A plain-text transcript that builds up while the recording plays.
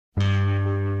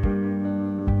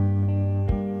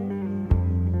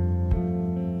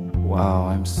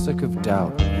I'm sick of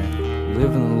doubt.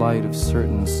 Live in the light of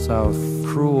certain South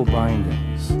cruel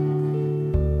bindings.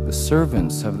 The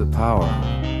servants have the power,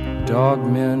 dog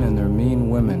men and their mean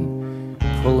women,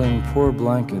 pulling poor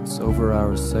blankets over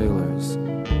our sailors.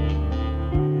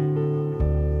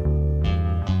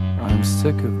 I'm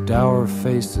sick of dour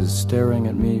faces staring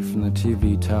at me from the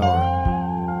TV tower.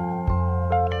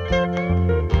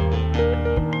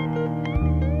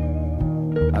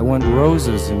 I want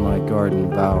roses in my garden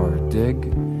bower,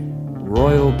 dig?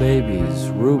 Royal babies,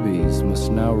 rubies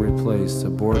must now replace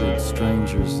aborted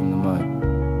strangers in the mud.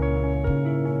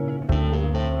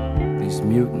 These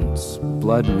mutants,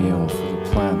 blood meal for the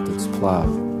plant that's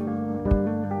plowed.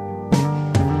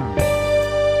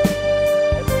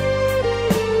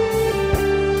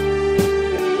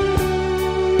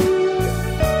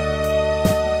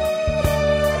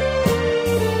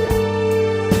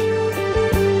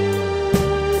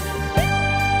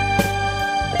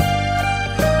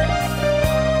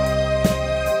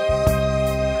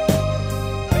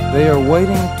 They are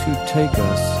waiting to take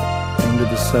us into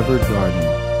the severed garden.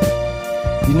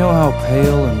 You know how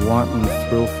pale and wanton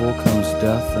thrillful comes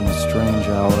death in a strange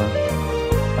hour,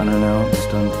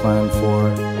 unannounced, unplanned for,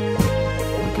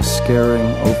 like a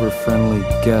scaring, over-friendly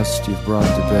guest you've brought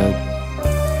to bed.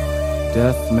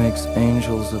 Death makes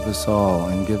angels of us all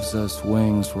and gives us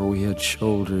wings where we had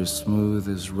shoulders smooth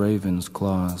as ravens'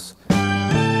 claws.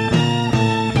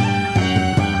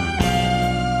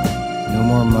 No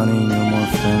more money, no more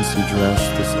fancy dress.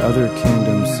 This other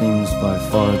kingdom seems by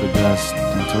far the best,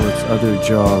 until its other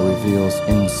jaw reveals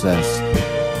incest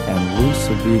and loose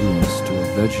obedience to a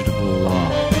vegetable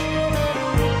law.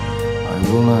 I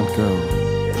will not go.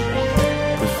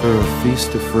 Prefer a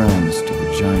feast of friends to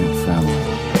the giant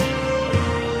family.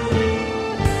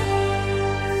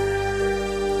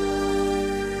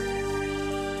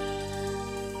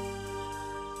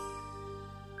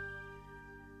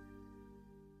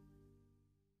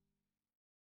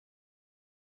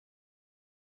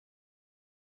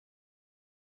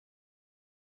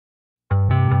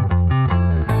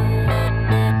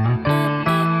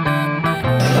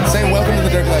 Welcome to the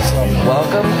Dirk Life.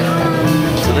 Welcome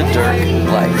to the Dirk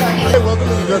Life. Hey, welcome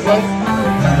to the Dirk Life.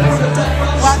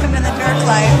 Welcome to the Dirk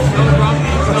Life.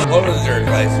 Welcome to the Dirk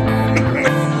Life.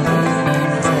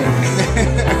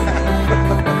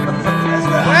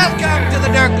 Welcome to the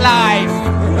Dirk Life.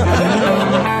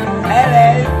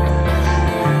 Hello.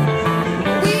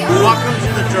 Welcome to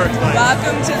the Dirk Life.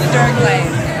 Welcome to the Dirk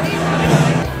Life.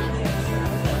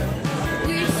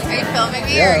 Are you filming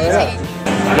me or are you taking?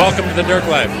 Welcome to the Dirk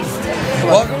Life.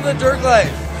 Welcome to the Dirk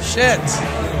Life. Shit.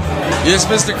 You just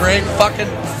missed a great fucking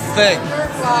thing.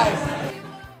 Dirk Life.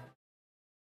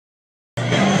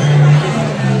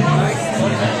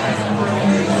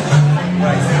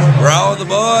 We're out with the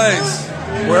boys.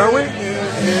 Where are we?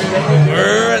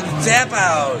 We're at the tap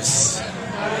house. I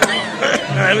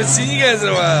haven't seen you guys in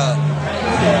a while.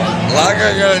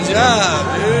 Locker got a job,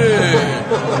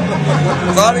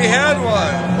 dude. Thought he had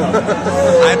one.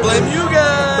 I blame you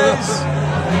guys.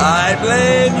 I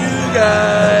blame you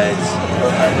guys.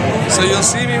 So you'll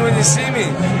see me when you see me.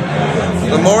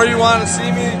 The more you want to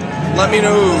see me, let me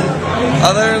know.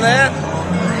 Other than that,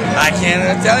 I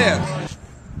can't tell you.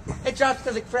 It drops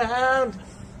to the ground.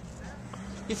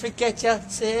 You forget you're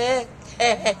sick.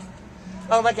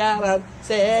 Oh my God, I'm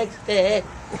sick. Hey,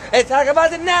 talk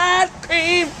about the night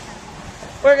cream.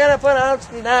 We're gonna put on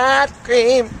some night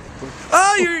cream.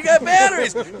 Oh, you got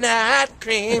batteries. Night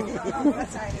cream.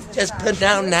 Just put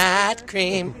down night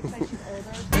cream.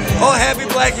 Oh, happy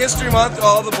Black History Month to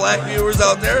all the black viewers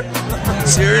out there.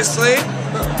 Seriously.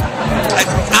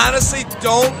 I honestly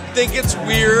don't think it's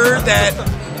weird that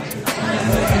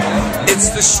it's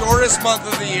the shortest month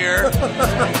of the year.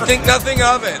 Think nothing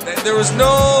of it. There was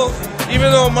no,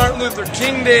 even though Martin Luther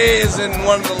King Day is in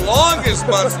one of the longest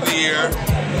months of the year,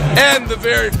 and the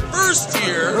very first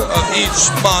year of each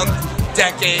month,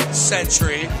 decade,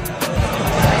 century.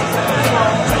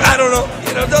 I don't know,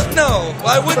 don't know.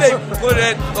 Why would they put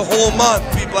it the whole month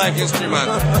be Black History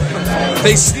Month?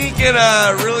 They sneak in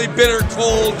a really bitter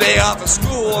cold day off of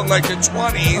school in like the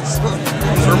 20s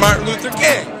for Martin Luther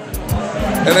King.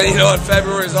 And then,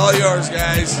 February is all yours,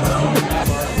 guys.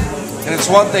 And it's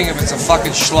one thing if it's a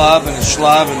fucking schlub and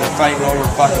they're fighting over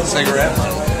fucking cigarettes.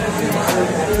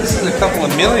 This is a couple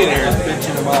of millionaires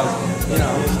bitching about,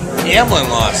 gambling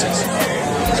losses.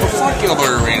 So fuck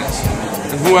Gilbert Arenas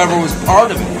and whoever was part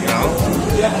of it,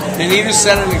 And he just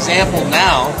set an example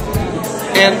now.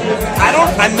 And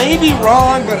I may be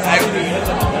wrong, but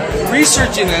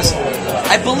researching this,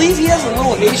 I believe he has a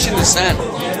little Haitian descent.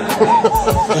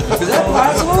 Is that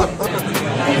possible?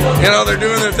 They're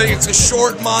doing their thing. It's a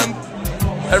short month.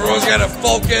 everyone's got to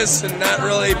focus and not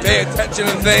really pay attention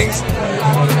to things.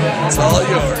 It's all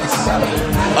yours.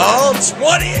 All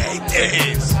 28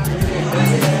 days.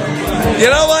 You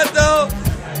know what, though?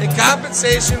 In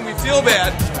compensation, we feel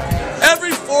bad.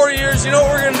 Every 4 years, you know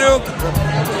what we're going to do?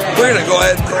 We're going to go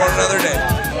ahead and throw in another day.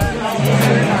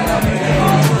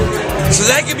 So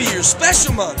that could be your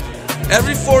special month.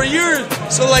 Every 4 years.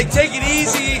 So, like, take it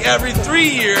easy every 3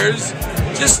 years.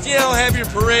 Just, you know, have your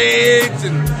parades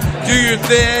and do your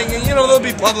thing. And, you know, there'll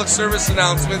be public service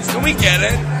announcements. And we get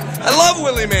it. I love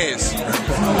Willie Mays.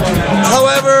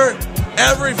 However,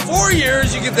 every 4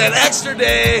 years, you get that extra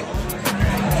day.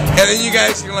 And then you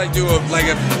guys can, like, do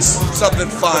something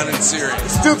fun and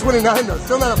serious. Still 29, though.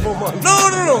 Still not a full month.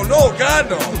 No, God,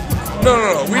 no.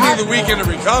 No. We need the weekend to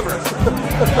recover.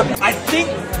 I think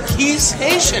he's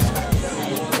Haitian.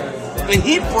 And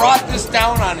he brought this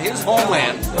down on his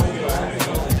homeland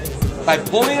by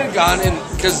pulling a gun, and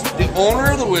because the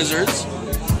owner of the Wizards,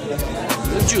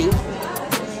 the Jew.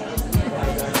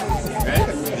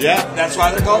 Yeah. That's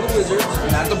why they're called the Wizards,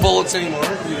 not the Bullets anymore.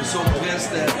 He was so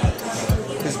pissed that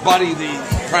his buddy,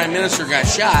 the Prime Minister, got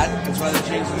shot. That's why they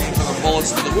changed the name from the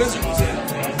Bullets to the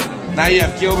Wizards. Now you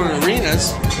have Gilbert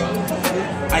Arenas.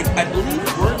 I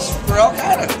believe works for Al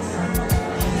Qaeda.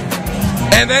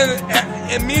 And then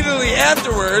immediately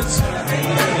afterwards,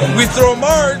 we throw a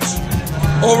march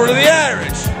over to the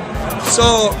Irish.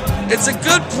 So it's a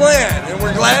good plan, and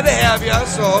we're glad to have you.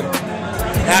 So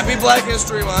happy Black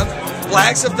History Month.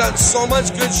 Blacks have done so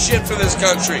much good shit for this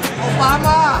country.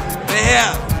 Obama. They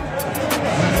have.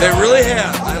 They really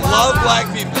have. I love black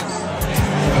people.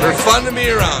 They're fun to be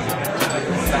around.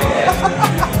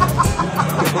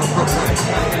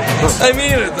 I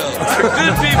mean it though. They're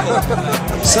good people.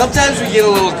 Sometimes we get a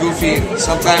little goofy.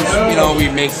 Sometimes, you know, we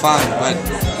make fun. But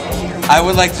I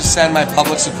would like to send my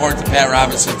public support to Pat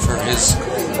Robinson for his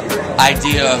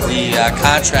idea of the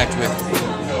contract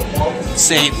with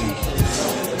Satan.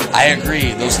 I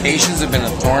agree. Those Haitians have been a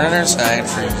thorn in our side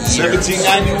for years.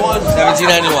 1791.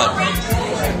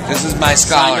 1791. This is my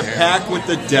scholar Signed a here. pact with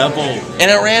the devil. And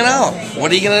it ran out.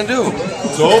 What are you going to do?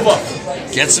 It's over.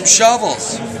 Get some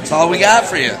shovels. That's all we got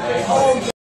for you.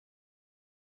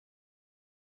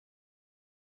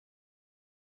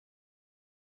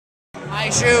 My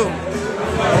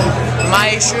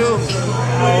shoe.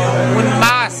 Un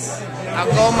más.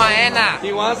 Ago maena.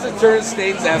 He wants to turn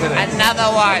state's evidence. Another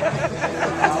one.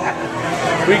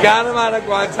 We got him out of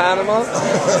Guantanamo.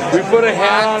 We put a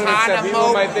hat on him except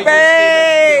people might think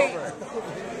Bay.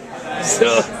 he's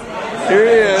Steven Spielberg. So, here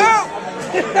he is.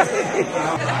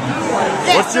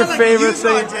 What's your favorite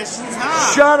thing?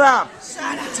 Shut up!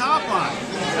 Top on.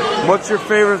 What's your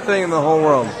favorite thing in the whole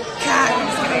world?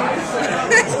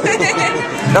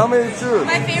 Tell me the truth.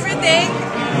 My favorite thing?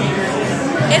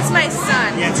 It's my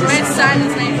son. My son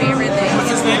is my favorite thing.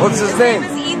 What's his name?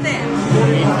 His name is Ethan.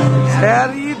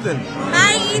 Dad Ethan.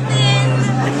 Hi, Ethan.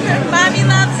 Mommy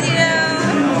loves you.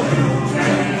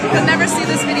 He'll never see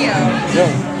this video.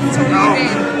 It's totally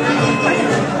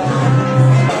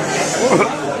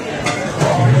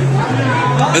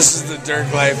This is the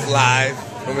Dirk Life live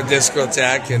from a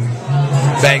discotheque in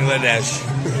Bangladesh.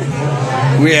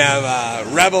 We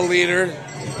have rebel leader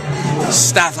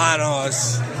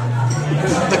Stefanos.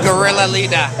 The guerrilla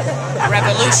leader.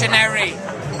 Revolutionary.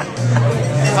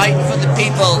 Fighting for the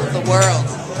people of the world.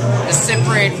 The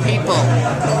Cypriot people.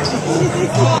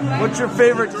 What's your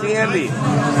favorite candy?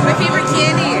 My favorite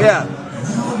candy. Yeah.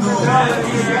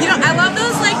 You know, I love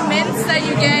those like mints that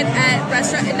you get at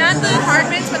restaurants. Not the hard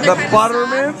mints, but they're The kind of butter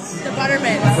soft. mints? The butter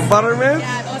mints. The butter mints?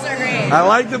 Yeah, those are great. I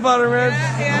like the butter mints.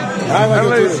 Yeah. I'd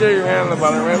like to shake your hand on the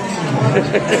butter mints.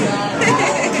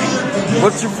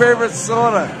 What's your favorite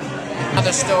soda?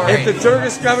 Another story. If the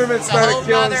Turkish government started whole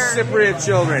killing nother- Cypriot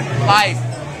children, Life.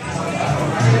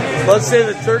 let's say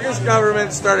the Turkish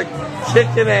government started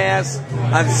kicking ass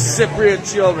on Cypriot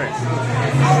children,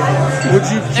 would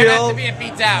you There has kill? to be a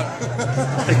beat down.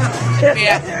 There'd be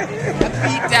a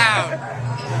beat down.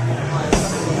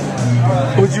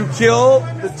 Would you kill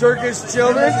the Turkish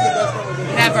children?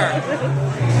 Never.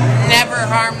 Never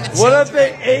harm the children. What if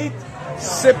they ate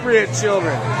Cypriot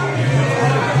children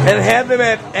and had them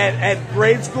at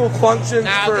grade school functions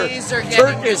Now for these are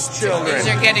Turkish children? These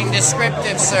are getting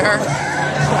descriptive, sir.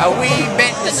 A wee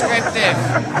bit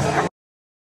descriptive.